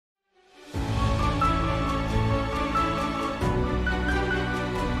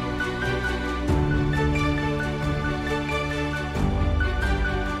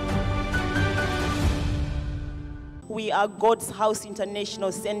We are God's House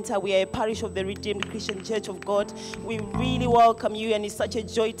International Center. We are a parish of the Redeemed Christian Church of God. We really welcome you, and it's such a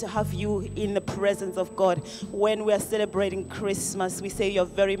joy to have you in the presence of God. When we are celebrating Christmas, we say you're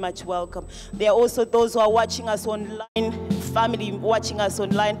very much welcome. There are also those who are watching us online, family watching us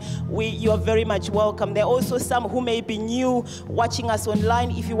online. You are very much welcome. There are also some who may be new watching us online.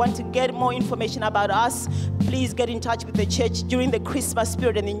 If you want to get more information about us, please get in touch with the church during the Christmas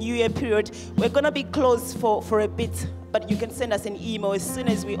period and the New Year period. We're going to be closed for a bit, but you can send us an email. As soon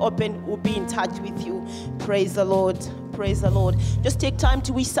as we open, we'll be in touch with you. Praise the Lord. Praise the Lord. Just take time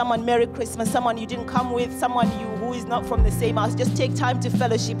to wish someone Merry Christmas, someone you didn't come with, someone who is not from the same house. Just take time to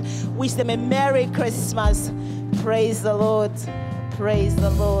fellowship. Wish them a Merry Christmas. Praise the Lord. Praise the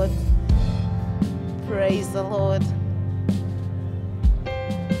Lord. Praise the Lord.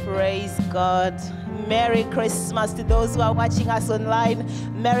 Praise God. Merry Christmas to those who are watching us online.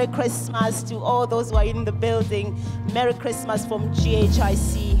 Merry Christmas to all those who are in the building. Merry Christmas from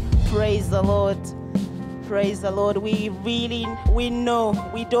GHIC. Praise the Lord. Praise the Lord. We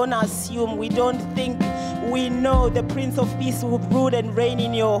know, we don't assume, we don't think, we know the Prince of Peace will rule and reign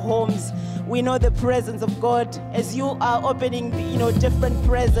in your homes. We know the presence of God. As you are opening, different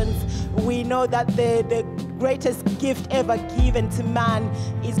presents, we know that the greatest gift ever given to man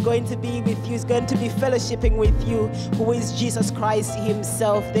is going to be with you, is going to be fellowshipping with you, who is Jesus Christ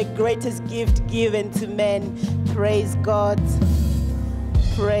himself, the greatest gift given to men. Praise God.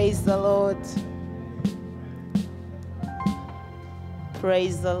 Praise the Lord.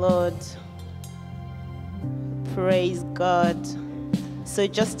 Praise the Lord. Praise God. So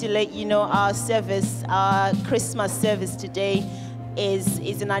just to let you know, our Christmas service today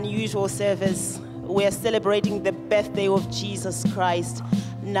is an unusual service. We're celebrating the birthday of Jesus Christ,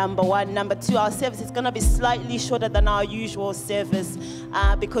 number one. Number two, our service is going to be slightly shorter than our usual service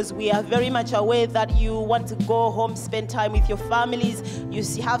because we are very much aware that you want to go home, spend time with your families.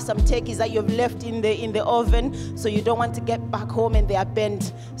 You have some turkeys that you've left in the oven, so you don't want to get back home and they are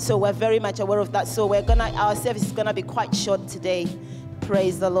bent. So we're very much aware of that. So our service is going to be quite short today.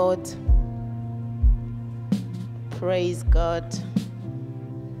 Praise the Lord. Praise God.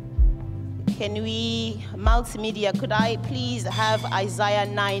 Can we, multimedia, could I please have Isaiah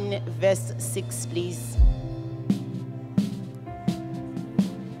 9 verse 6, please?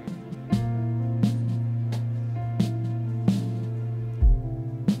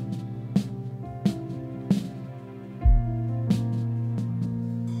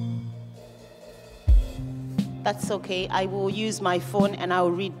 That's okay. I will use my phone and I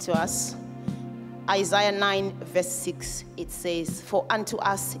will read to us. Isaiah 9 verse 6, it says, "For unto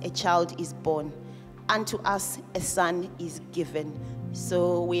us a child is born, unto us a son is given."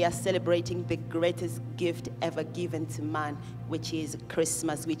 So we are celebrating the greatest gift ever given to man, which is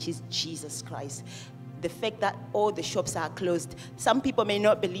Christmas, which is Jesus Christ. The fact that all the shops are closed, some people may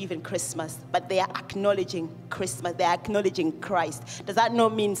not believe in Christmas, but they are acknowledging Christmas. They are acknowledging Christ. Does that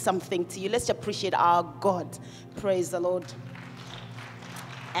not mean something to you? Let's appreciate our God. Praise the Lord.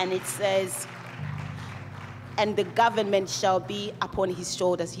 And it says, "And the government shall be upon his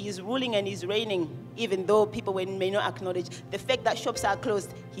shoulders." He is ruling and he's reigning, even though people may not acknowledge the fact that shops are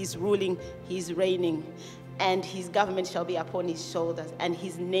closed. He's ruling, he's reigning. "And his government shall be upon his shoulders, and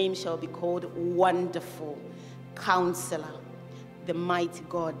his name shall be called Wonderful, Counselor, the Mighty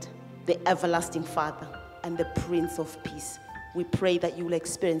God, the Everlasting Father, and the Prince of Peace." We pray that you will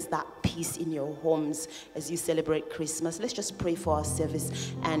experience that peace in your homes as you celebrate Christmas. Let's just pray for our service,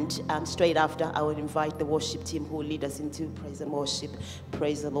 and straight after I will invite the worship team who will lead us into praise and worship.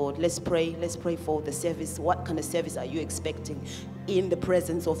 Praise the Lord. Let's pray for the service. What kind of service are you expecting in the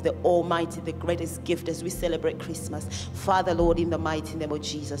presence of the Almighty, the greatest gift as we celebrate Christmas? Father, Lord, in the mighty name of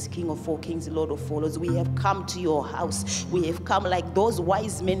Jesus, King of all kings, Lord of all lords, we have come to your house. We have come like those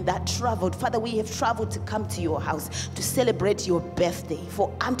wise men that traveled. Father, we have traveled to come to your house to celebrate your birthday.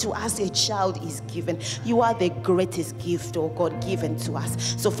 For unto us a child is given. You are the greatest gift, oh God, given to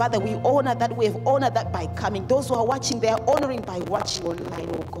us. So Father, we honor that. We have honored that by coming. Those who are watching, they are honoring by watching online,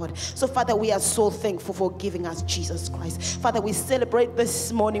 oh God. So Father, we are so thankful for giving us Jesus Christ. Father, we celebrate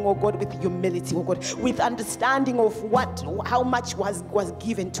this morning, oh God, with humility, oh God, with understanding of how much was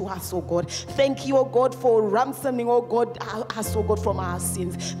given to us, oh God. Thank you, oh God, for ransoming, oh God, us, oh God, from our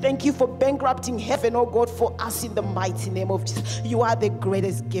sins. Thank you for bankrupting heaven, oh God, for us in the mighty name of Jesus. You are the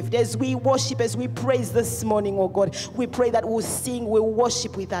greatest gift. As we worship, as we praise this morning, oh God, we pray that we'll sing, we'll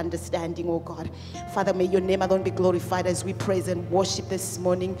worship with understanding, oh God. Father, may your name alone be glorified as we praise and worship this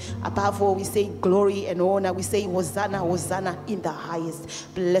morning. Above all, we say glory and honor. We say Hosanna, Hosanna in the highest.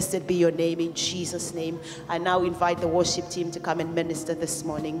 Blessed be your name in Jesus' name. I now invite the worship team to come and minister this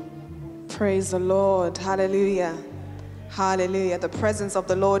morning. Praise the Lord. Hallelujah. Hallelujah. The presence of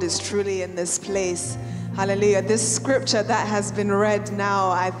the Lord is truly in this place. Hallelujah. This scripture that has been read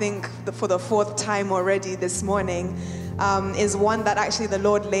now, I think for the fourth time already this morning, is one that actually the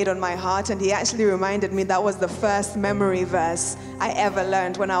Lord laid on my heart, and he actually reminded me that was the first memory verse I ever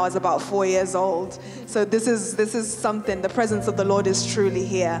learned when I was about 4 years old. So this is something, the presence of the Lord is truly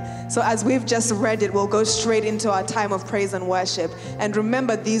here. So as we've just read it, we'll go straight into our time of praise and worship. And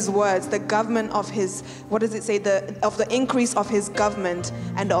remember these words, the government of his, what does it say? Of the increase of his government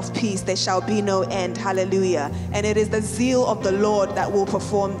and of peace, there shall be no end. Hallelujah. And it is the zeal of the Lord that will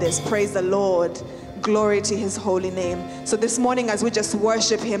perform this. Praise the Lord. Glory to his holy name. So this morning, as we just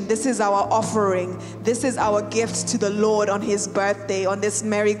worship him, this is our offering. This is our gift to the Lord on his birthday, on this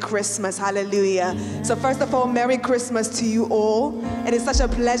Merry Christmas. Hallelujah. So first of all, Merry Christmas to you all. It is such a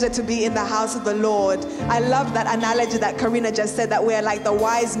pleasure to be in the house of the Lord. I love that analogy that Karina just said, that we're like the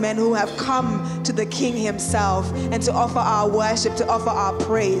wise men who have come to the King himself and to offer our worship, to offer our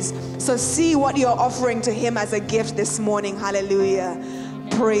praise. So see what you're offering to him as a gift this morning. Hallelujah.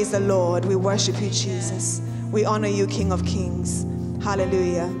 Praise the Lord. We worship you, Jesus. We honor you, King of Kings.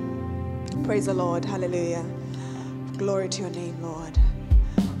 Hallelujah. Praise the Lord. Hallelujah. Glory to your name, Lord.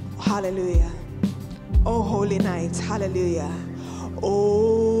 Hallelujah. Oh, holy night. Hallelujah.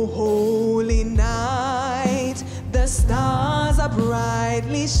 Oh, holy night. The stars are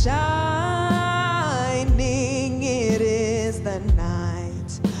brightly shining. It is the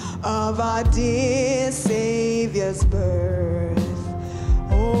night of our dear Savior's birth.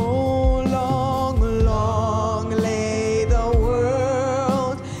 Oh, long, long lay the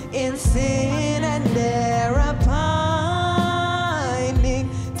world in sin and error pining,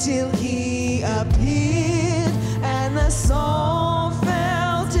 till he appeared and the soul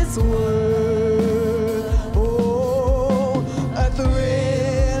felt its worth. Oh, a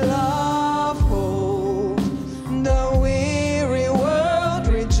thrill of hope, the weary world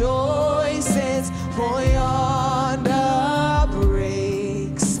rejoices, for yonder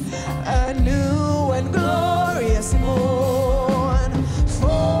breaks a new and glorious morn. Fall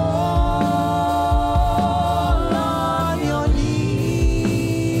on your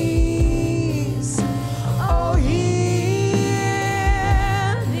knees. Oh, hear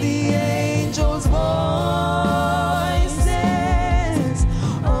the angels' voices.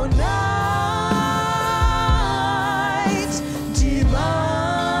 Oh, night divine.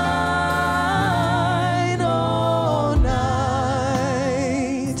 Oh,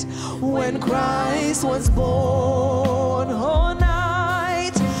 night when Christ was born. Oh,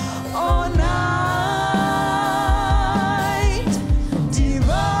 night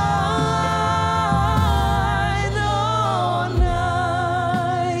divine.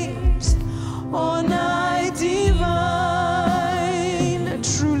 Oh, night divine.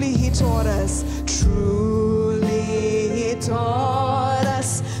 Truly he taught us. Truly he taught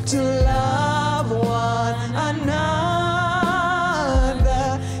us to love one another.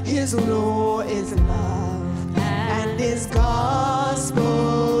 His law is love, and his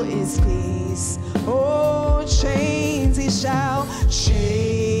gospel is peace. Oh, chains he shall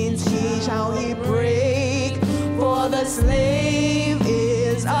he break, for the slave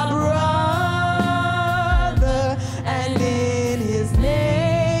is a brother, and in his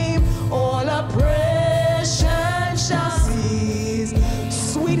name all oppression shall cease.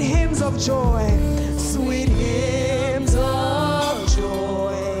 Sweet hymns of joy, sweet hymns of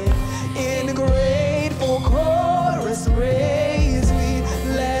joy, in grateful chorus raise we,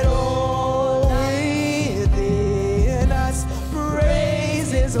 let all within us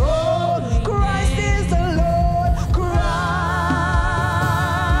praise his holy. Christ is the Lord, Christ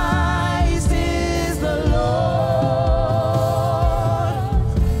is the Lord.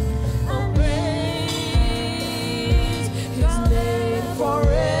 Oh, praise his name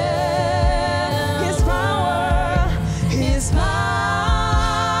forever. His power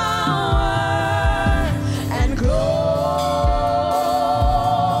and glory.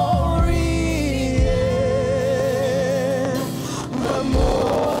 The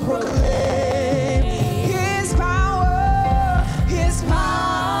more proclaim his power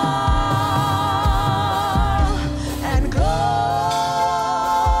and glory.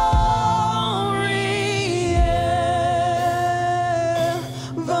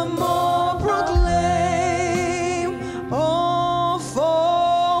 The more proclaim, oh,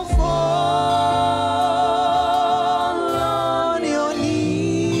 fall on your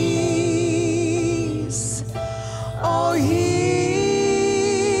knees. Oh, hear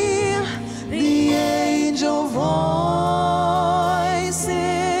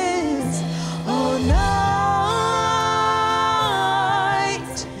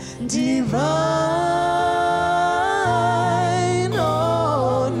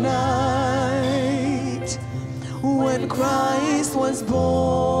Christ was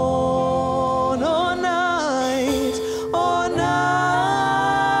born. All night,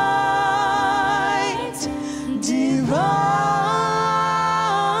 divine,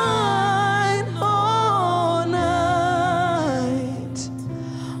 all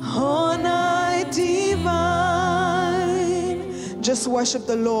night, divine. Just worship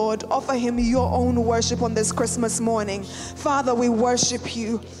the Lord. Offer him your own worship on this Christmas morning. Father, we worship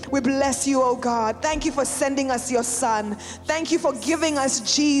you. We bless you, oh God. Thank you for sending us your Son. Thank you for giving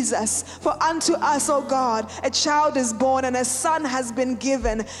us Jesus. For unto us, oh God, a child is born and a son has been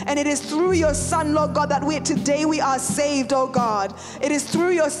given. And it is through your Son, Lord God, that today we are saved, oh God. It is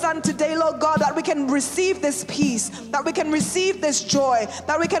through your Son today, Lord God, that we can receive this peace, that we can receive this joy,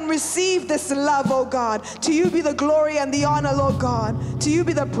 that we can receive this love, oh God. To you be the glory and the honor, Lord God. To you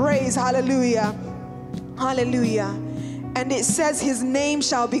be the praise. Hallelujah. Hallelujah. And it says his name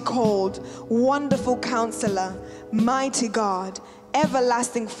shall be called Wonderful Counselor, Mighty God,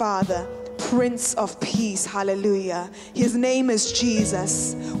 Everlasting Father, Prince of Peace. Hallelujah. His name is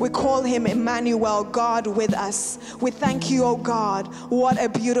Jesus. We call him Emmanuel, God with us. We thank you, oh God. What a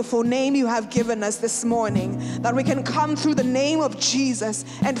beautiful name you have given us this morning, that we can come through the name of Jesus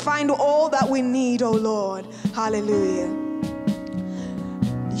and find all that we need, oh Lord. Hallelujah.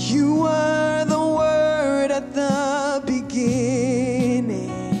 You were the Word at the beginning,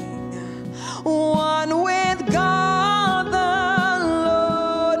 one with God the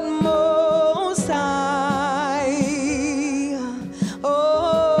Lord Most High.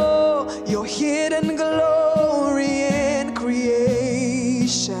 Oh, your hidden glory in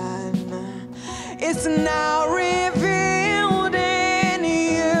creation is now revealed in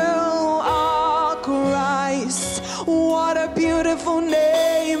you, our Christ. What a beautiful name.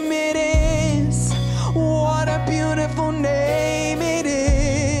 Name it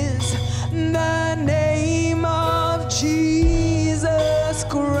is, the name of Jesus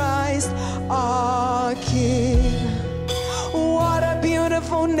Christ, our King. What a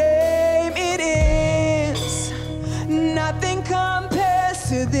beautiful name it is. Nothing compares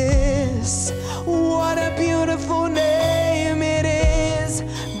to this. What a beautiful name it is,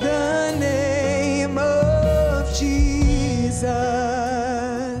 the name of Jesus.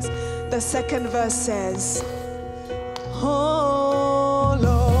 The second verse says, oh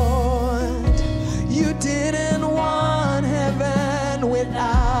Lord, you didn't want heaven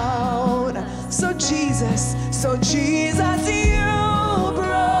without. So Jesus, you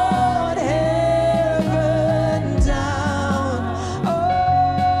brought heaven down.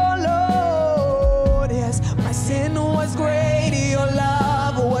 Oh Lord, yes, my sin was great, your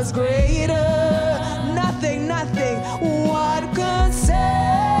love was greater. Nothing, what could separate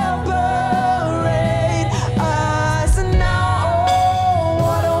us now? Oh,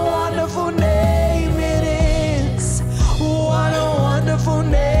 what a wonderful name it is. What a wonderful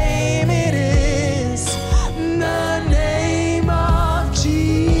name it is. The name of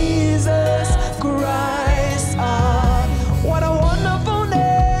Jesus Christ. What a wonderful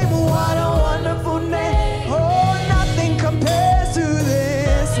name. What a wonderful name. Oh, nothing compares to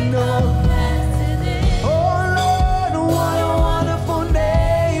this. No.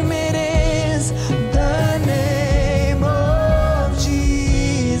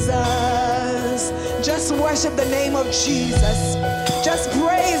 Worship the name of Jesus. Just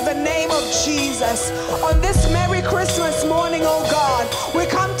praise the name of Jesus. On this Merry Christmas morning, oh God, we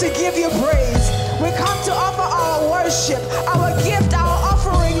come to give you praise. We come to offer our worship, our gift, our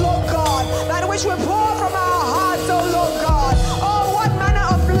offering, Lord God, that which we pour from our hearts, oh Lord God. Oh, what manner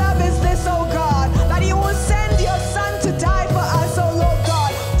of love is this, oh God, that you will send your Son to die for us, oh Lord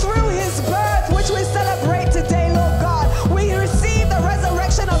God. Through his birth, which we celebrate today, Lord God, we receive the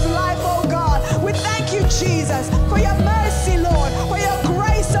resurrection of life, oh God. We thank you, Jesus, for your mercy, Lord, for your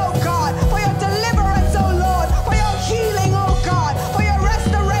grace, oh God, for your deliverance, oh Lord, for your healing, oh God, for your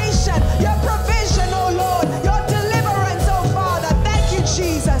restoration, your provision, oh Lord, your deliverance, oh Father. Thank you,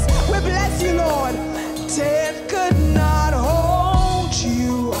 Jesus. We bless you, Lord. Death could not hold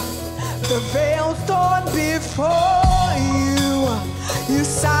you. The veil torn before you. You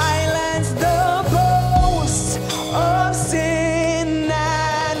silenced the boast of sin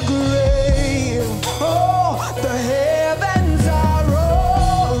and grave. Oh, the heavens are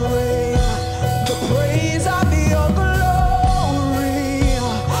roaring the praise of your glory.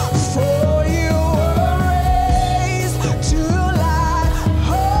 For you were raised to life.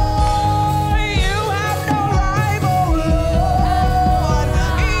 Oh,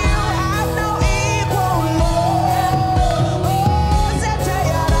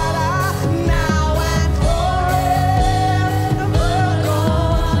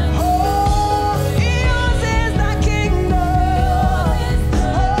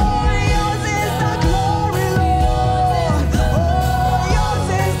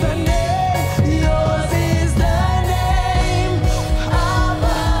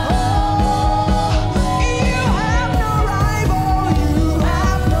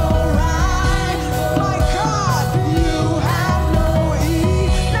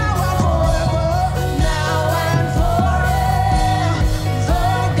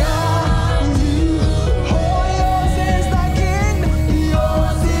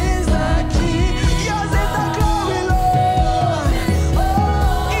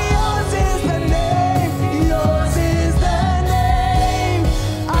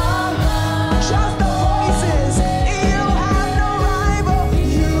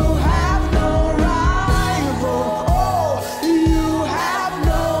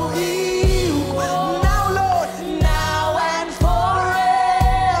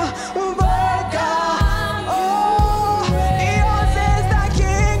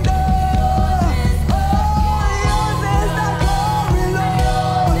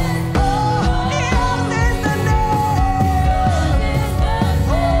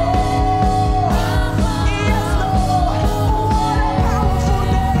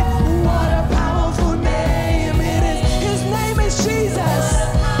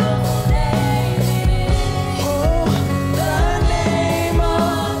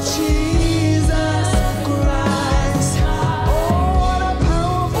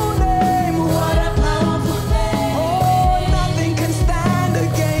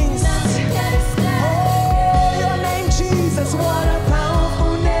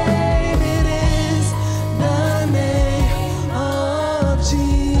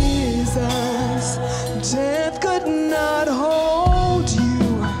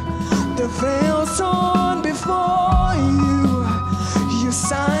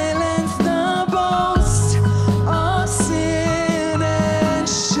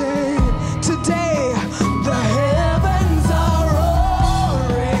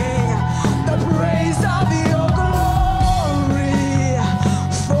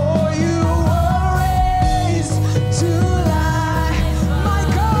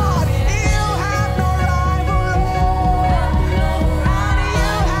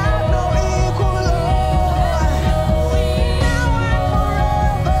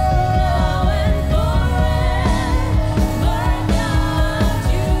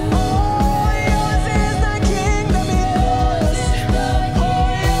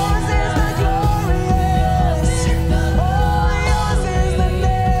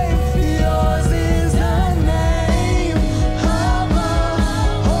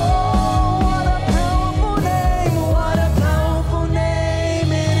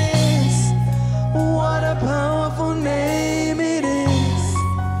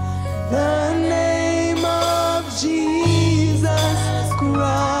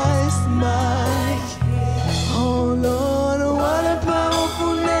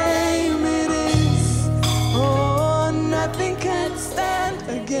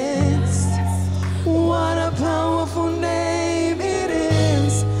 against. What a powerful name it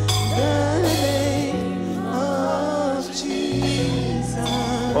is, the name of Jesus.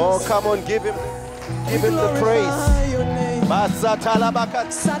 Oh, come on, give him the praise. Your name.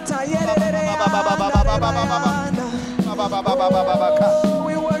 Oh,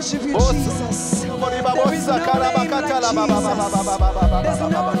 we worship you, Jesus. There is no name like Jesus. There's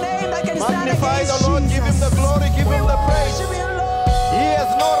no name that can stand Magnify against the Lord, Jesus. give him the glory, give him the praise. Worship you, Lord. He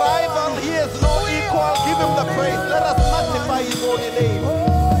has no rival, he has no equal. Give him the praise. Let us magnify his holy name.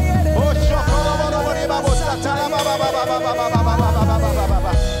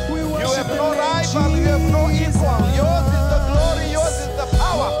 You have no rival, you have no equal. Yours is the glory, yours is the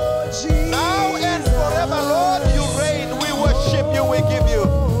power. Now and forever, Lord, you reign. We worship you, we give you.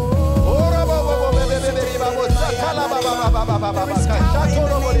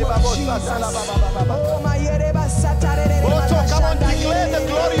 Come on, declare the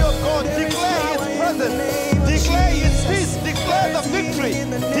glory of God, declare his presence, declare his peace, declare the victory,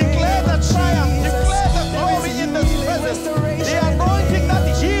 declare the triumph, declare the glory in this presence. The anointing that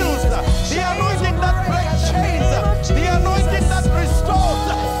heals, the anointing that breaks chains, the anointing that restores,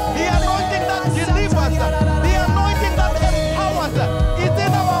 the anointing that delivers, the anointing that empowers. It's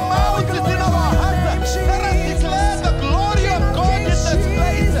in our mouths, it's in our hearts. Let us declare the glory of God in this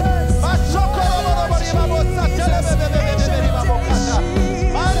place.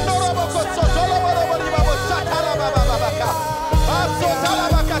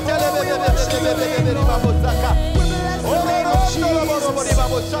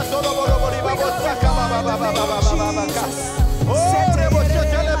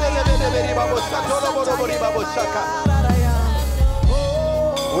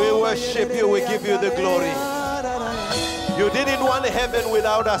 We worship you, we give you the glory. You didn't want heaven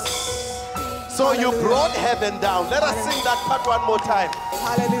without us, so you brought heaven down. Let us sing that part one more time.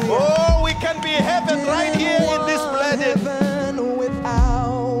 Hallelujah. Oh, we can be heaven right here in this planet. Heaven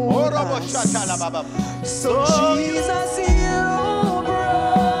without us. So Jesus, you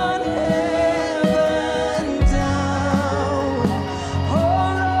brought heaven down. Oh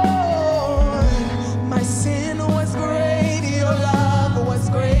Lord, my sin was great, your love was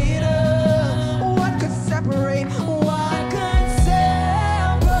greater. What could separate? What could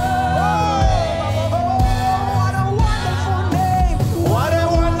separate? Oh, what a wonderful name. What a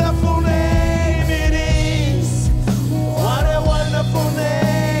wonderful name it is. What a wonderful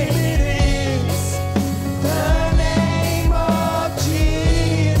name it is. The name of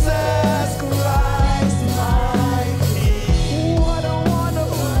Jesus Christ, my King. What a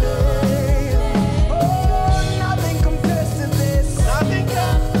wonderful name. Oh, nothing compares to this. Nothing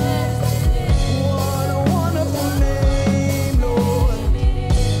can. What a wonderful name, Lord.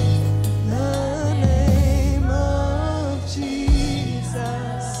 The name of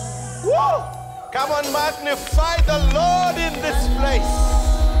Jesus. Woo! Come on, magnify the Lord in this place.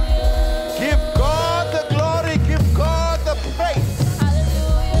 Give God the glory, give God the praise.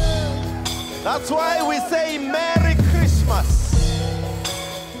 That's why we say Merry Christmas.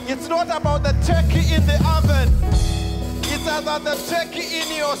 It's not about the turkey in the oven. It's about the turkey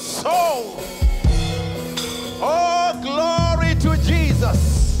in your soul. Oh, glory to Jesus.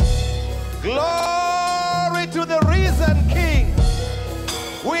 Glory to the risen King.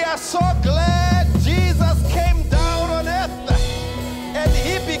 We are so glad Jesus came down on earth and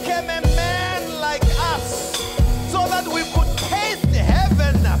he became a man like us so that we could taste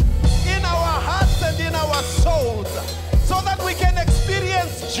heaven in our hearts and in our souls, so that we can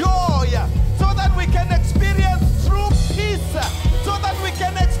experience joy, so that we can experience true peace, so that we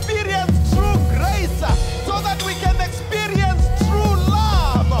can experience true grace, so that we can experience true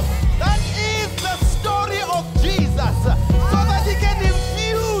love. That is the story of Jesus, so that he can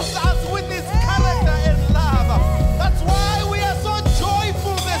infuse us with his character and love. That's why we are so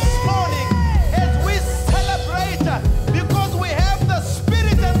joyful this morning as we celebrate, because we have the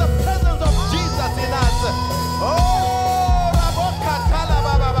spirit and the presence of Jesus in us.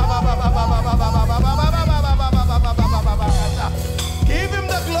 Give him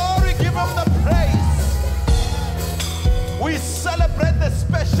the glory, give him the praise. We celebrate the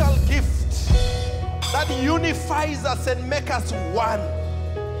special gift that unifies us and makes us one,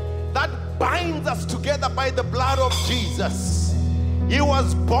 that binds us together by the blood of Jesus. He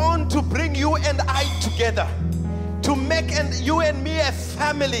was born to bring you and I together, to make you and me a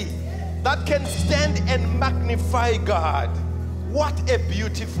family that can stand and magnify God. What a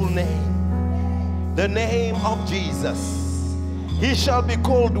beautiful name, the name of Jesus. He shall be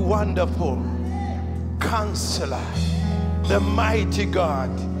called Wonderful, Counselor, the Mighty God,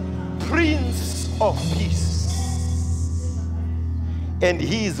 Prince of Peace. And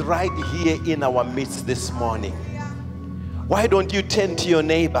he is right here in our midst this morning. Why don't you turn to your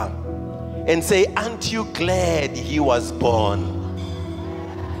neighbor and say, aren't you glad he was born?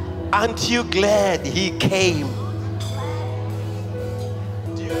 Aren't you glad he came?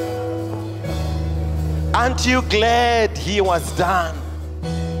 Aren't you glad he was done?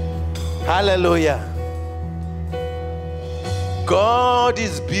 Hallelujah. God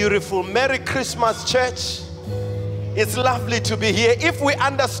is beautiful. Merry Christmas, church. It's lovely to be here. If we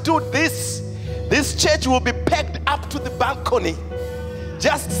understood this church will be packed up to the balcony,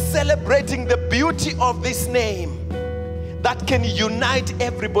 just celebrating the beauty of this name that can unite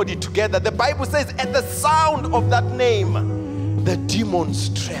everybody together. The Bible says at the sound of that name, the demons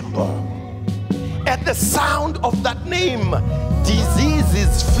tremble. At the sound of that name,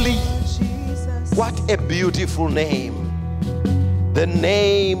 diseases flee. What a beautiful name. The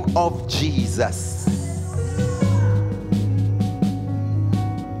name of Jesus.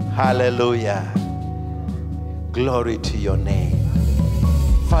 Hallelujah. Glory to your name.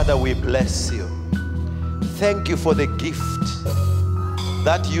 Father, we bless you. Thank you for the gift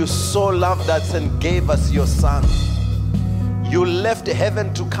that you so loved us and gave us your Son. You left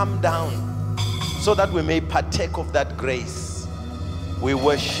heaven to come down so that we may partake of that grace. We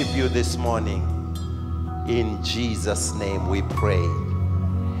worship you this morning. In Jesus' name we pray.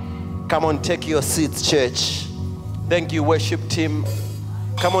 Come on, take your seats, church. Thank you, worship team.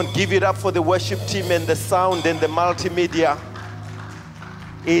 Come on, give it up for the worship team and the sound and the multimedia.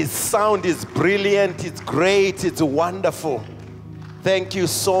 His sound is brilliant, it's great, it's wonderful. Thank you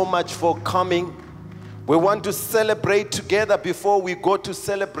so much for coming. We want to celebrate together before we go to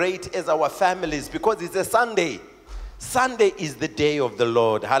celebrate as our families, because it's a Sunday. Sunday is the day of the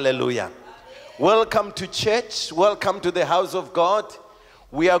Lord. Hallelujah. Welcome to church. Welcome to the house of God.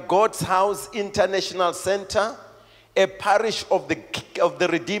 We are God's House International Center, a parish of the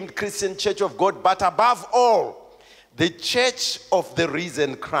Redeemed Christian Church of God, but above all, the Church of the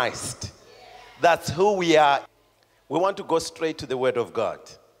Risen Christ. That's who we are. We want to go straight to the Word of God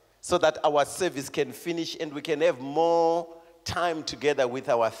so that our service can finish and we can have more time together with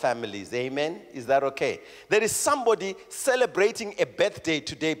our families. Amen? Is that okay? There is somebody celebrating a birthday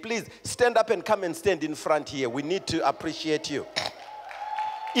today. Please stand up and come and stand in front here. We need to appreciate you.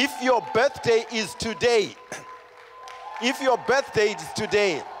 If your birthday is today,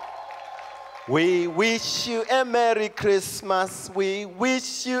 we wish you a Merry Christmas. We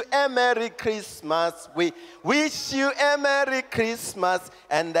wish you a Merry Christmas. We wish you a Merry Christmas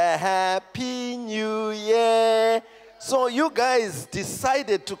and a Happy New Year. So you guys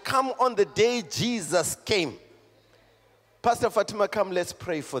decided to come on the day Jesus came. Pastor Fatima, come, let's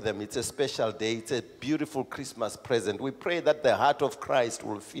pray for them. It's a special day. It's a beautiful Christmas present. We pray that the heart of Christ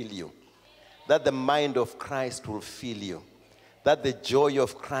will fill you, that the mind of Christ will fill you, that the joy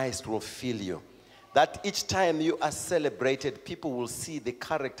of Christ will fill you, that each time you are celebrated, people will see the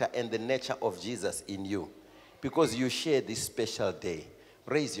character and the nature of Jesus in you because you share this special day.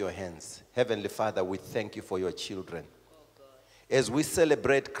 Raise your hands. Heavenly Father, we thank you for your children. As we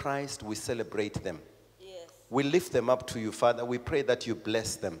celebrate Christ, we celebrate them. Yes. We lift them up to you, Father. We pray that you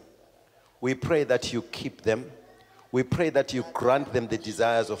bless them. We pray that you keep them. We pray that you grant them the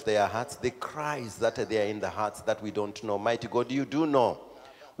desires of their hearts, the cries that are there in the hearts that we don't know. Mighty God, you do know.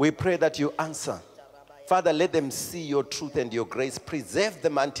 We pray that you answer. Father, let them see your truth and your grace. Preserve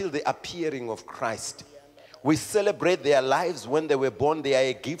them until the appearing of Christ. We celebrate their lives when they were born. They are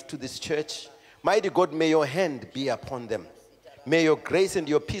a gift to this church. Mighty God, may your hand be upon them. May your grace and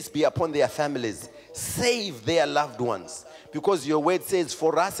your peace be upon their families. Save their loved ones. Because your word says,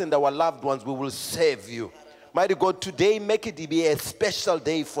 for us and our loved ones, we will save you. Mighty God, today make it be a special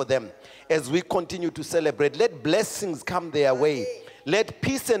day for them as we continue to celebrate. Let blessings come their way. Let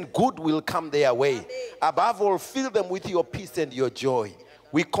peace and goodwill come their way. Above all, fill them with your peace and your joy.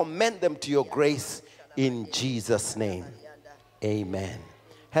 We commend them to your grace in Jesus' name. Amen.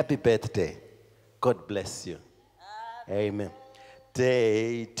 Happy birthday. God bless you. Amen.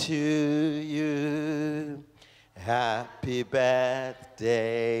 Day to you. Happy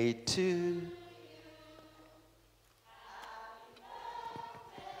birthday to you.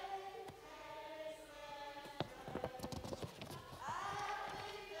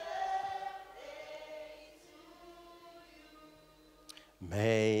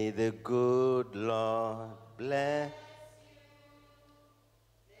 May the good Lord bless.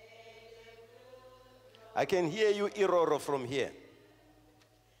 I can hear you, Iroro, from here.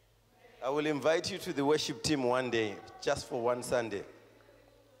 I will invite you to the worship team one day, just for one Sunday.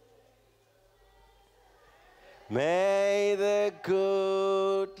 May the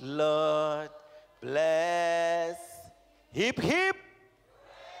good Lord bless. Hip, hip,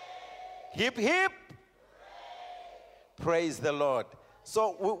 Hip, hip. Praise the Lord.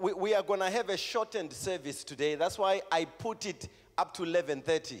 So we are going to have a shortened service today. That's why I put it up to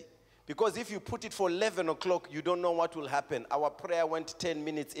 11:30. Because if you put it for 11 o'clock, you don't know what will happen. Our prayer went 10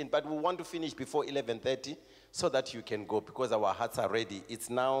 minutes in, but we want to finish before 11:30 so that you can go because our hearts are ready. It's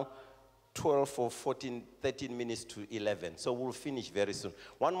now 12 or 14, 13 minutes to 11. So we'll finish very soon.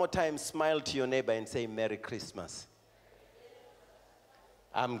 One more time, smile to your neighbor and say, Merry Christmas.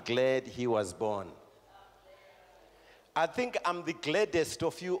 I'm glad he was born. I think I'm the gladdest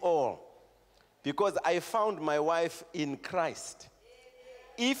of you all because I found my wife in Christ.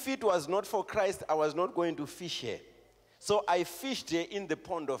 If it was not for Christ, I was not going to fish here. So I fished here in the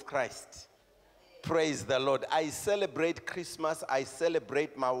pond of Christ. Praise the Lord. I celebrate Christmas. I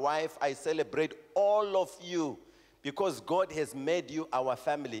celebrate my wife. I celebrate all of you because God has made you our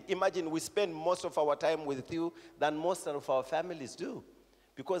family. Imagine we spend most of our time with you than most of our families do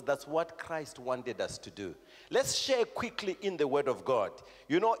because that's what Christ wanted us to do. Let's share quickly in the Word of God.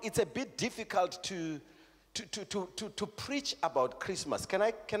 You know, it's a bit difficult to preach about Christmas. Can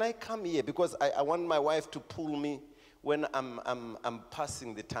I come here? Because I want my wife to pull me when I'm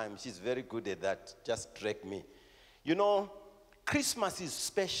passing the time. She's very good at that. Just drag me. You know, Christmas is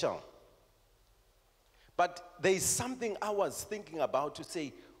special. But there is something I was thinking about to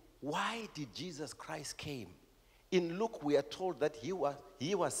say, why did Jesus Christ came? In Luke, we are told that he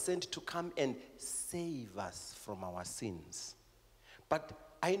was sent to come and save us from our sins. But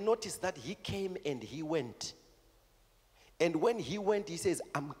I noticed that he came and he went. And when he went, he says,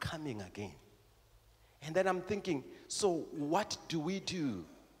 I'm coming again. And then I'm thinking, so what do we do?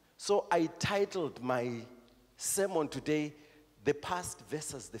 So I titled my sermon today, The Past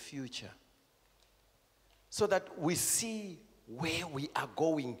versus the Future. So that we see where we are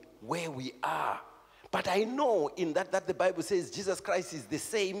going, where we are. But I know in that the Bible says Jesus Christ is the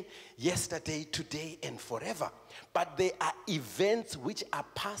same yesterday, today, and forever. But there are events which are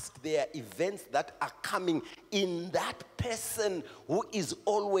past. There are events that are coming in that person who is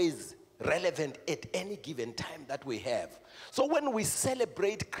always relevant at any given time that we have. So when we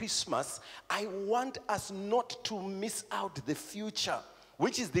celebrate Christmas, I want us not to miss out the future,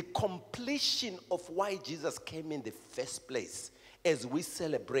 which is the completion of why Jesus came in the first place. As we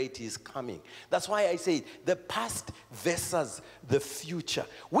celebrate his coming. That's why I say the past versus the future.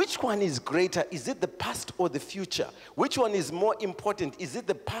 Which one is greater? Is it the past or the future? Which one is more important? Is it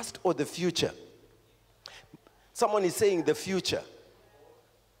the past or the future? Someone is saying the future.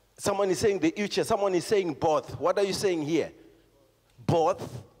 Someone is saying the future. Someone is saying both. What are you saying here?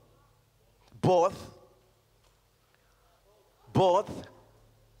 Both. Both. Both.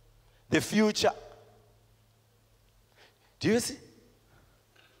 The future. Do you see?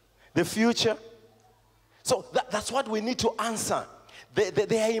 The future. So that's what we need to answer.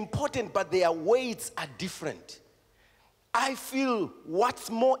 They are important, but their weights are different. I feel what's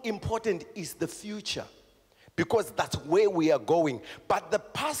more important is the future, because that's where we are going. But the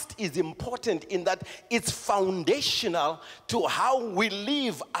past is important in that it's foundational to how we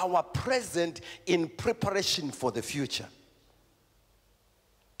live our present in preparation for the future.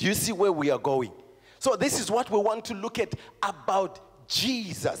 Do you see where we are going? So this is what we want to look at about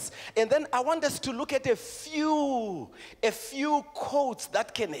Jesus. And then I want us to look at a few quotes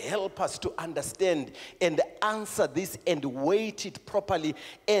that can help us to understand and answer this and weight it properly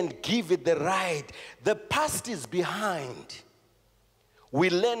and give it the right. The past is behind. We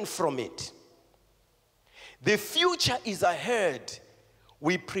learn from it. The future is ahead.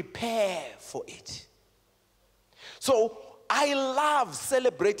 We prepare for it. So I love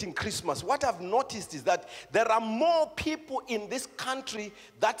celebrating Christmas. What I've noticed is that there are more people in this country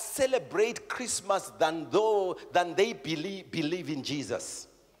that celebrate Christmas than they believe in Jesus.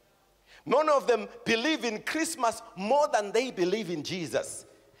 None of them believe in Christmas more than they believe in Jesus.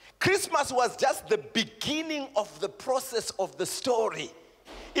 Christmas was just the beginning of the process of the story.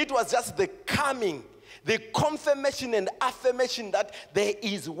 It was just the coming, the confirmation and affirmation that there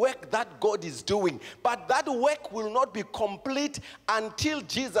is work that God is doing. But that work will not be complete until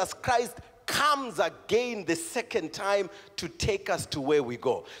Jesus Christ comes again the second time to take us to where we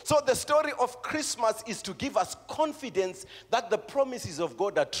go. So the story of Christmas is to give us confidence that the promises of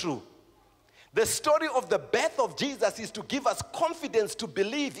God are true. The story of the birth of Jesus is to give us confidence to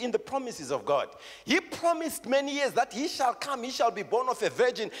believe in the promises of God. He promised many years that he shall come, he shall be born of a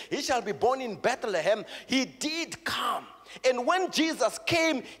virgin, he shall be born in Bethlehem. He did come. And when Jesus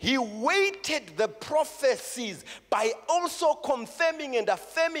came, he weighted the prophecies by also confirming and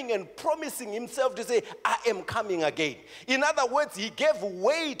affirming and promising himself to say, I am coming again. In other words, he gave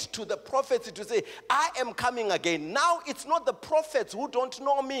weight to the prophecy to say, I am coming again. Now it's not the prophets who don't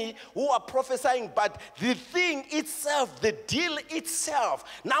know me who are prophesying, but the thing itself, the deal itself.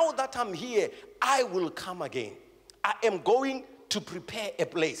 Now that I'm here, I will come again. I am going to prepare a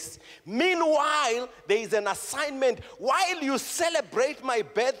place. Meanwhile, there is an assignment. While you celebrate my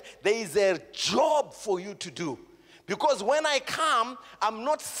birth, there is a job for you to do. Because when I come, I'm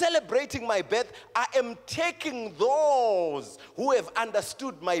not celebrating my birth. I am taking those who have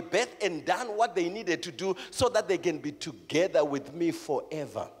understood my birth and done what they needed to do so that they can be together with me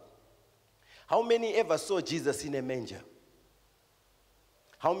forever. How many ever saw Jesus in a manger?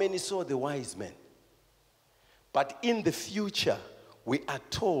 How many saw the wise men? But in the future, we are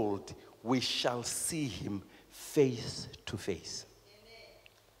told we shall see him face to face.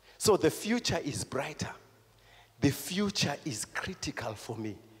 So the future is brighter. The future is critical for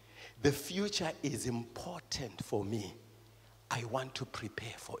me. The future is important for me. I want to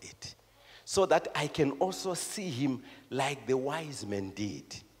prepare for it so that I can also see him like the wise men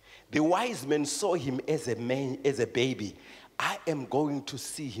did. The wise men saw him as a man, as a baby. I am going to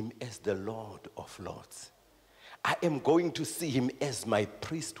see him as the Lord of Lords. I am going to see him as my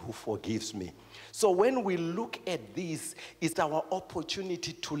priest who forgives me. So when we look at this, it's our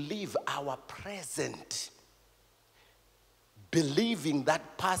opportunity to live our present, believing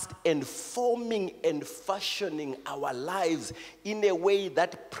that past and forming and fashioning our lives in a way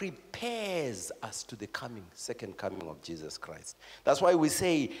that prepares us to the second coming of Jesus Christ. That's why we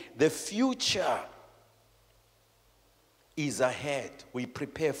say the future is ahead. We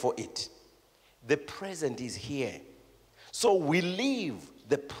prepare for it. The present is here. So we live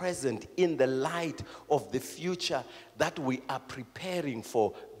the present in the light of the future that we are preparing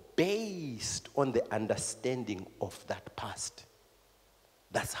for based on the understanding of that past.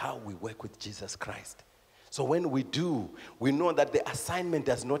 That's how we work with Jesus Christ. So when we do, we know that the assignment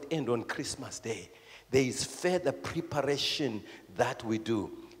does not end on Christmas Day. There is further preparation that we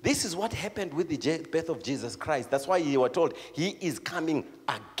do. This is what happened with the birth of Jesus Christ. That's why you were told he is coming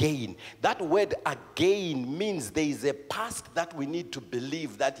again. That word again means there is a past that we need to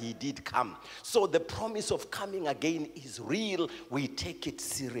believe that he did come. So the promise of coming again is real. We take it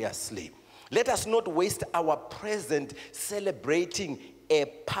seriously. Let us not waste our present celebrating a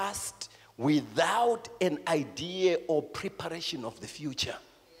past without an idea or preparation of the future.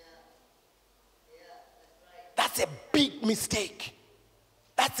 That's a big mistake.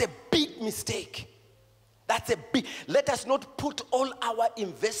 That's a big mistake. Let us not put all our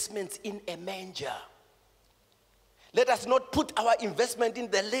investments in a manger. Let us not put our investment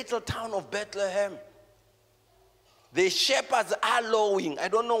in the little town of Bethlehem. The shepherds are lowing. I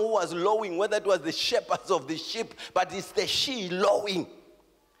don't know who was lowing, whether it was the shepherds of the sheep, but it's the she lowing.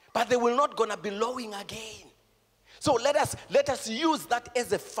 But they will not gonna be lowing again. So let us use that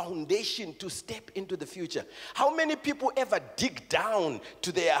as a foundation to step into the future. How many people ever dig down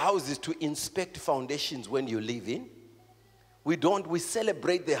to their houses to inspect foundations when you live in? We don't. We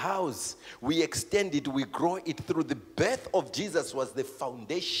celebrate the house. We extend it. We grow it through. The birth of Jesus was the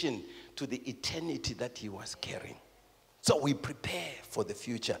foundation to the eternity that he was carrying. So we prepare for the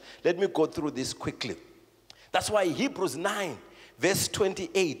future. Let me go through this quickly. That's why Hebrews 9 verse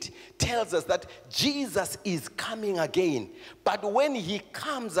 28 tells us that Jesus is coming again. But when he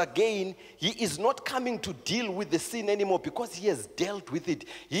comes again, he is not coming to deal with the sin anymore because he has dealt with it.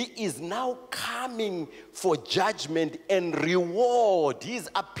 He is now coming for judgment and reward. He is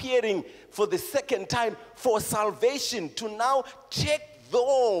appearing for the second time for salvation, to now check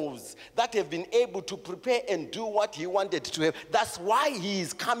those that have been able to prepare and do what he wanted to have. That's why he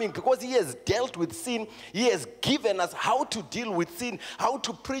is coming, because he has dealt with sin. He has given us how to deal with sin, how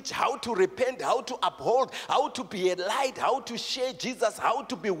to preach, how to repent, how to uphold, how to be a light, how to share Jesus, how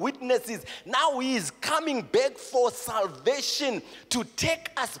to be witnesses. Now he is coming back for salvation, to take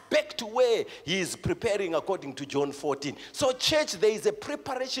us back to where he is preparing according to John 14. So church, there is a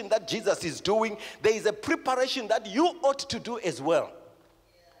preparation that Jesus is doing. There is a preparation that you ought to do as well.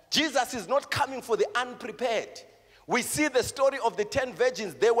 Jesus is not coming for the unprepared. We see the story of the 10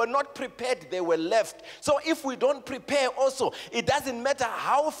 virgins. They were not prepared, they were left. So if we don't prepare also, it doesn't matter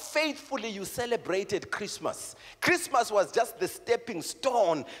how faithfully you celebrated Christmas. Christmas was just the stepping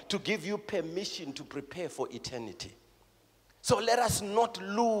stone to give you permission to prepare for eternity. So let us not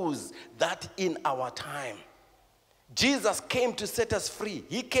lose that in our time. Jesus came to set us free.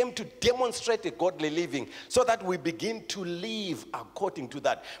 He came to demonstrate a godly living so that we begin to live according to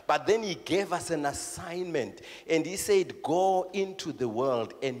that. But then he gave us an assignment, and he said, go into the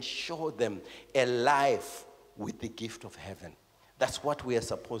world and show them a life with the gift of heaven. That's what we are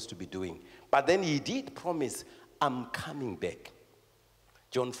supposed to be doing. But then he did promise, I'm coming back.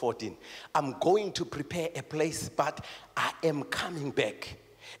 John 14, I'm going to prepare a place, but I am coming back.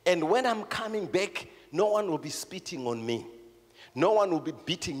 And when I'm coming back, no one will be spitting on me. No one will be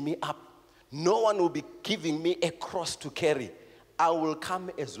beating me up. No one will be giving me a cross to carry. I will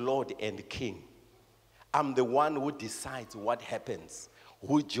come as Lord and King. I'm the one who decides what happens,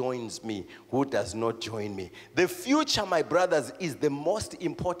 who joins me, who does not join me. The future, my brothers, is the most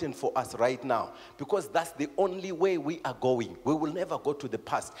important for us right now, because that's the only way we are going. We will never go to the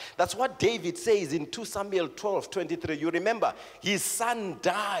past. That's what David says in 2 Samuel 12:23. You remember, his son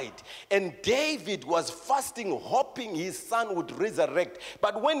died, and David was fasting, hoping his son would resurrect.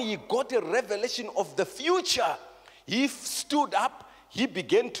 But when he got a revelation of the future, he stood up, he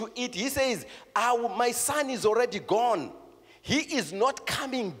began to eat. He says, my son is already gone. He is not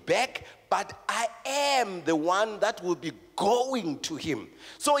coming back, but I am the one that will be going to him.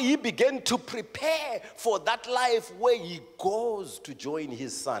 So he began to prepare for that life where he goes to join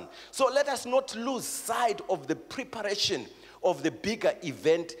his son. So let us not lose sight of the preparation of the bigger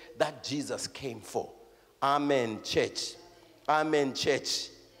event that Jesus came for. Amen, church. Amen, church.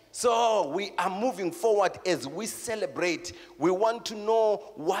 So we are moving forward as we celebrate. We want to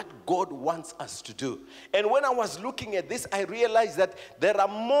know what God wants us to do. And when I was looking at this, I realized that there are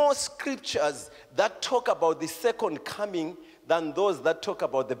more scriptures that talk about the second coming than those that talk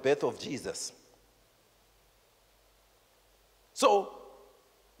about the birth of Jesus. So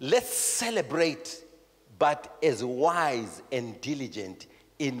let's celebrate, but as wise and diligent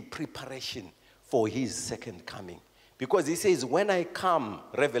in preparation for his second coming. Because he says, when I come,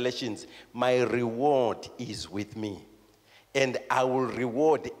 Revelations, my reward is with me. And I will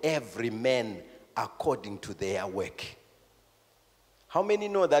reward every man according to their work. How many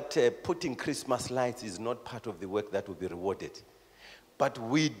know that putting Christmas lights is not part of the work that will be rewarded? But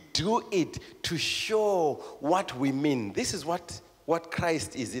we do it to show what we mean. This is what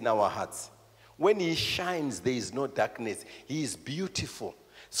Christ is in our hearts. When he shines, there is no darkness. He is beautiful.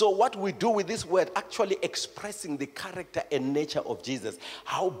 So what we do with this word, actually expressing the character and nature of Jesus,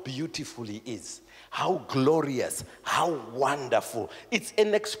 how beautiful he is, how glorious, how wonderful. It's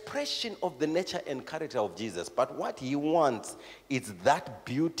an expression of the nature and character of Jesus. But what he wants is that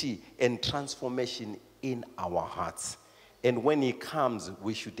beauty and transformation in our hearts. And when he comes,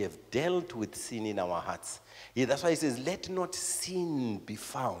 we should have dealt with sin in our hearts. Yeah, that's why he says, let not sin be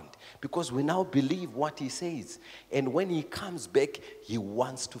found. Because we now believe what he says. And when he comes back, he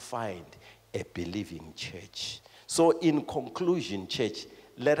wants to find a believing church. So in conclusion, church,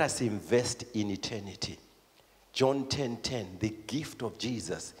 let us invest in eternity. John 10:10, the gift of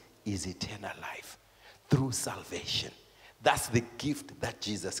Jesus is eternal life through salvation. That's the gift that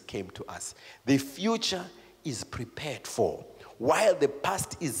Jesus came to us. The future is prepared for, while the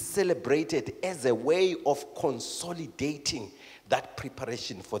past is celebrated as a way of consolidating that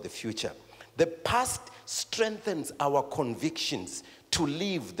preparation for the future. The past strengthens our convictions to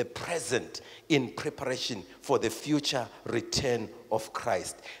live the present in preparation for the future return of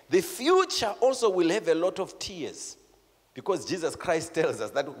Christ. The future also will have a lot of tears, because Jesus Christ tells us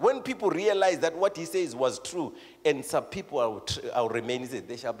that when people realize that what he says was true, and some people will remain,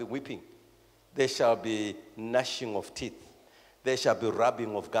 they shall be weeping. There shall be gnashing of teeth. There shall be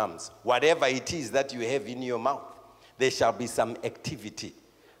rubbing of gums. Whatever it is that you have in your mouth, there shall be some activity.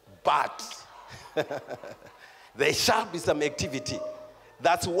 But there shall be some activity.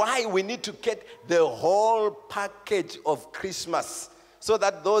 That's why we need to get the whole package of Christmas, so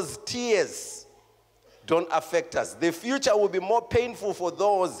that those tears don't affect us. The future will be more painful for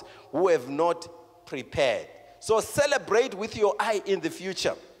those who have not prepared. So celebrate with your eye in the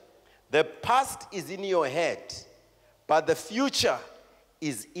future. The past is in your head, but the future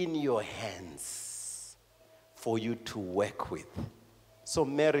is in your hands for you to work with. So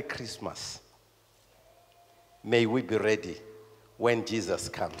Merry Christmas. May we be ready when Jesus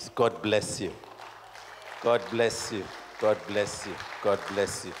comes. God bless you. God bless you. God bless you. God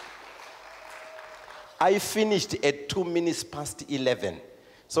bless you. I finished at 2 minutes past 11.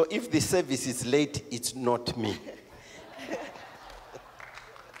 So if the service is late, it's not me.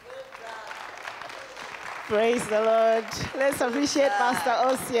 Praise the Lord. Let's appreciate Pastor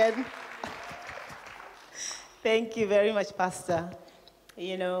Ocean. Thank you very much, Pastor.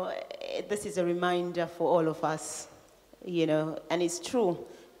 You know, this is a reminder for all of us, you know, and it's true,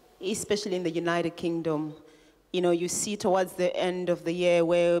 especially in the United Kingdom. You know, you see towards the end of the year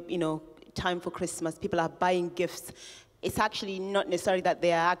where, you know, time for Christmas, people are buying gifts. It's actually not necessarily that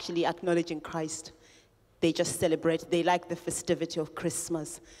they are actually acknowledging Christ. They just celebrate. They like the festivity of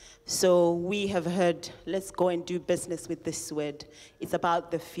Christmas. So we have heard, let's go and do business with this word. It's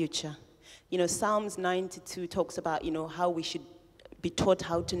about the future. You know, Psalms 92 talks about, you know, how we should be taught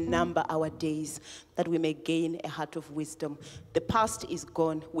how to number our days, that we may gain a heart of wisdom. The past is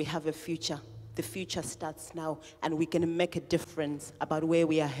gone. We have a future. The future starts now, and we can make a difference about where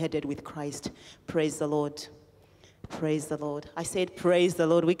we are headed with Christ. Praise the Lord. Praise the Lord. I said, praise the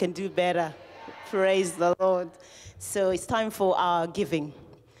Lord. We can do better. Praise the Lord. So it's time for our giving.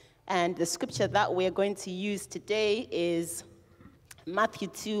 And the scripture that we're going to use today is Matthew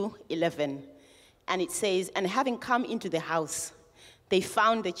 2:11. And it says, and having come into the house, they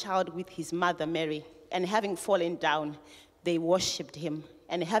found the child with his mother Mary. And having fallen down, they worshipped him.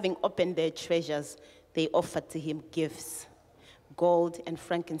 And having opened their treasures, they offered to him gifts, gold and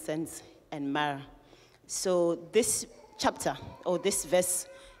frankincense and myrrh. So this chapter, or this verse,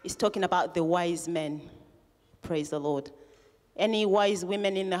 is talking about the wise men. Praise the Lord. Any wise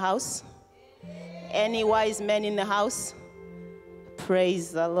women in the house? Any wise men in the house?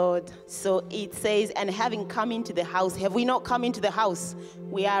 Praise the Lord. So it says, and having come into the house, have we not come into the house?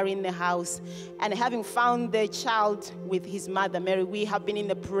 We are in the house. And having found the child with his mother Mary, we have been in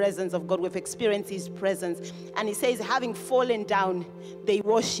the presence of God. We've experienced his presence. And it says, having fallen down, they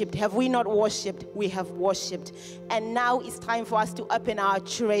worshipped. Have we not worshipped? We have worshipped. And now it's time for us to open our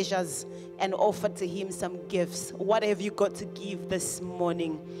treasures and offer to him some gifts. What have you got to give this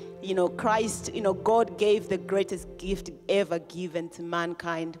morning? You know, Christ, you know, God gave the greatest gift ever given to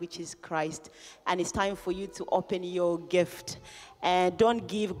mankind, which is Christ. And it's time for you to open your gift. And don't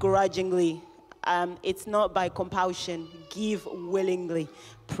give grudgingly. It's not by compulsion. Give willingly.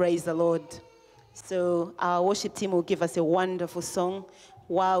 Praise the Lord. So our worship team will give us a wonderful song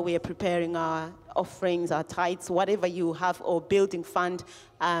while we are preparing our offerings, our tithes, whatever you have, or building fund.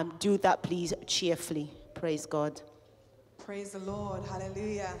 Do that, please, cheerfully. Praise God. Praise the Lord.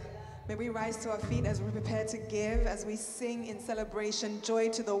 Hallelujah. May we rise to our feet as we prepare to give, as we sing in celebration, joy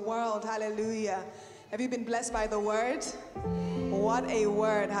to the world. Hallelujah. Have you been blessed by the word? What a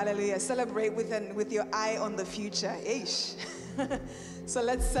word. Hallelujah. Celebrate with your eye on the future. Ish. So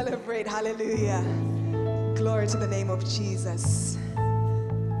let's celebrate. Hallelujah. Glory to the name of Jesus.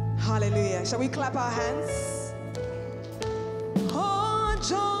 Hallelujah. Shall we clap our hands? Oh,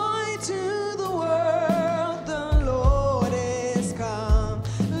 joy to the world.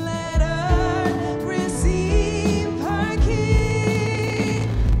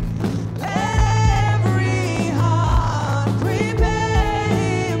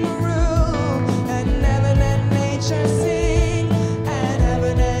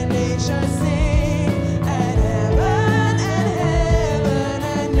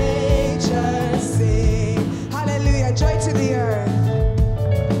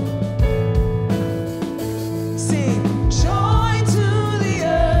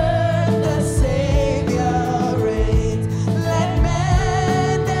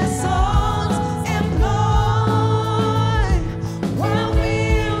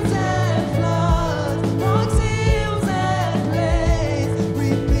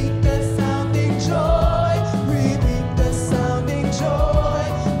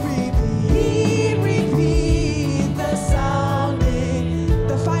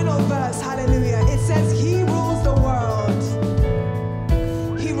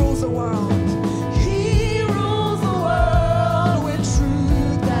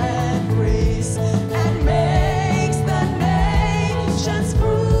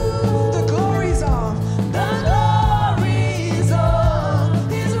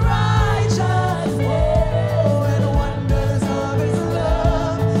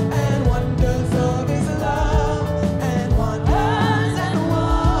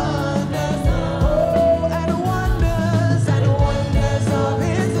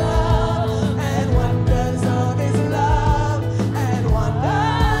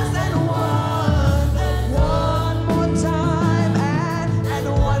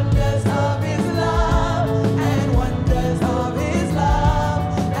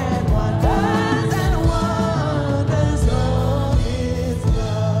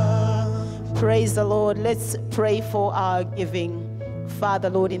 Praise the Lord. Let's pray for our giving. Father,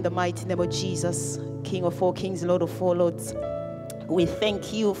 Lord, in the mighty name of Jesus, King of all kings, Lord of all lords, we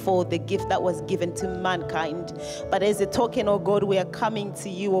thank you for the gift that was given to mankind. But as a token, oh God, we are coming to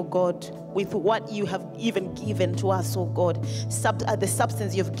you, oh God, with what you have even given to us, oh God, the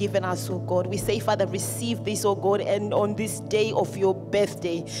substance you've given us, oh God. We say, Father, receive this, oh God, and on this day of your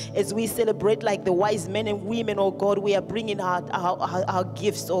birthday, as we celebrate like the wise men and women, oh God, we are bringing our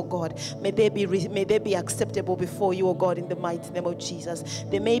gifts, oh God. May they be acceptable before you, oh God, in the mighty name of Jesus.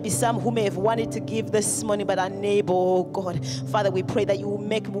 There may be some who may have wanted to give this morning but unable, oh God. Father, we pray that you will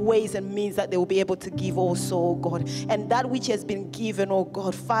make ways and means that they will be able to give also, oh God. And that which has been given, oh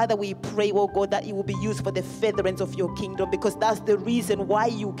God, Father, we pray, oh God, that it will be used for the furtherance of your kingdom, because that's the reason why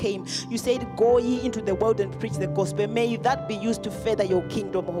you came. You said, go ye into the world and preach the gospel. May that be used to further your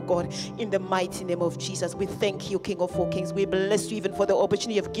kingdom, oh God, in the mighty name of Jesus. We thank you, King of all kings. We bless you even for the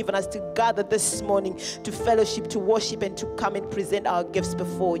opportunity you've given us to gather this morning, to fellowship, to worship, and to come and present our gifts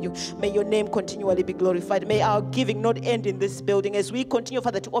before you. May your name continually be glorified. May our giving not end in this building. As we continue,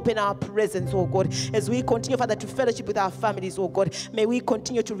 Father, to open our presence, oh God, as we continue, Father, to fellowship with our families, oh God, may we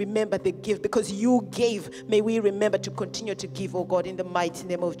continue to remember the gift, because you gave. May we remember to continue to give, oh God, in the mighty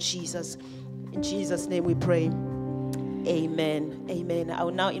name of Jesus. In Jesus' name we pray. Amen. Amen. I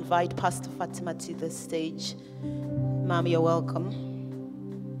will now invite Pastor Fatima to the stage. Ma'am, you're welcome.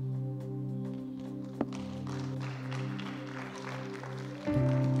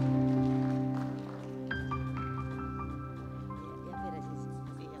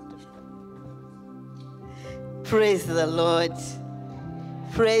 Praise the Lord.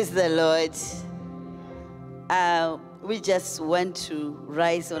 Praise the Lord. We just want to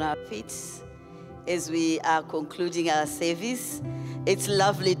rise on our feet as we are concluding our service. It's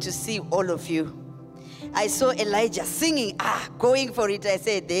lovely to see all of you. I saw Elijah singing, going for it. I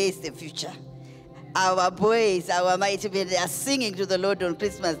said, there is the future. Our boys, our mighty men, they are singing to the Lord on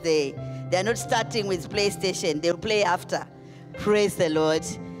Christmas Day. They are not starting with PlayStation. They'll play after. Praise the Lord.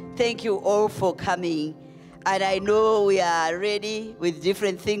 Thank you all for coming. And I know we are ready with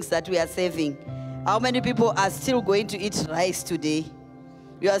different things that we are serving. How many people are still going to eat rice today?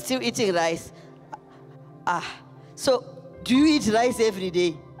 You are still eating rice? So do you eat rice every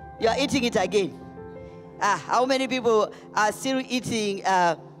day? You are eating it again? How many people are still eating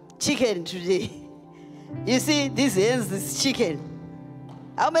chicken today? You see, this is this chicken.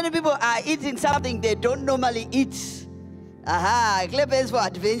 How many people are eating something they don't normally eat? Clap hands for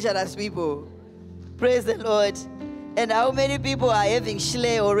adventurous people. Praise the Lord. And how many people are having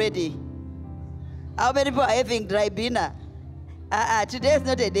schle already? How many people are having ribena? Today is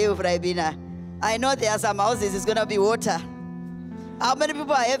not a day of ribena. I know there are some houses, it's going to be water. How many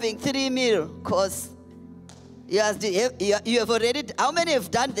people are having 3 meal course? You have already, how many have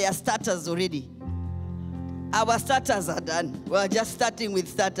done their starters already? Our starters are done. We are just starting with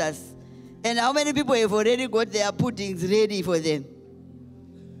starters. And how many people have already got their puddings ready for them?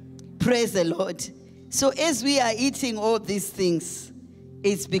 Praise the Lord. So as we are eating all these things,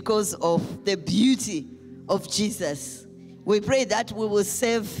 it's because of the beauty of Jesus. We pray that we will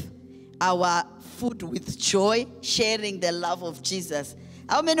serve our food with joy, sharing the love of Jesus.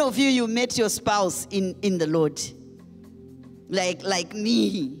 How many of you met your spouse in the Lord? Like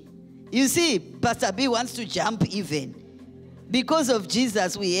me. You see, Pastor B wants to jump even. Because of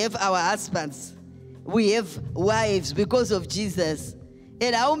Jesus, we have our husbands. We have wives because of Jesus.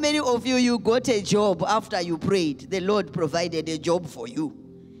 And how many of you got a job after you prayed? The Lord provided a job for you.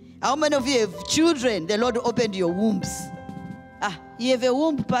 How many of you have children? The Lord opened your wombs. You have a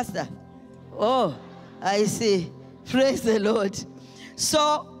womb, Pastor? Oh, I see. Praise the Lord.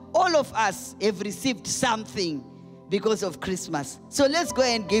 So all of us have received something because of Christmas. So let's go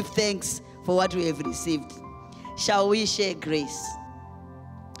and give thanks for what we have received. Shall we share grace?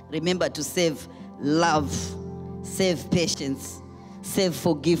 Remember to save love, save patience, save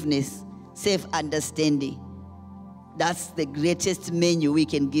forgiveness, save understanding. That's the greatest menu we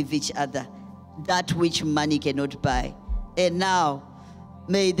can give each other, that which money cannot buy. And now,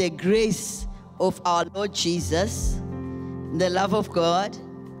 may the grace of our Lord Jesus, the love of God,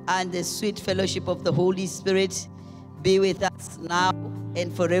 and the sweet fellowship of the Holy Spirit be with us now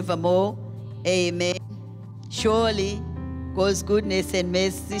and forevermore. Amen. Surely, God's goodness and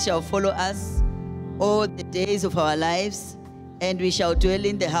mercy shall follow us all the days of our lives, and we shall dwell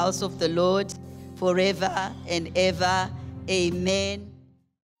in the house of the Lord forever and ever. Amen.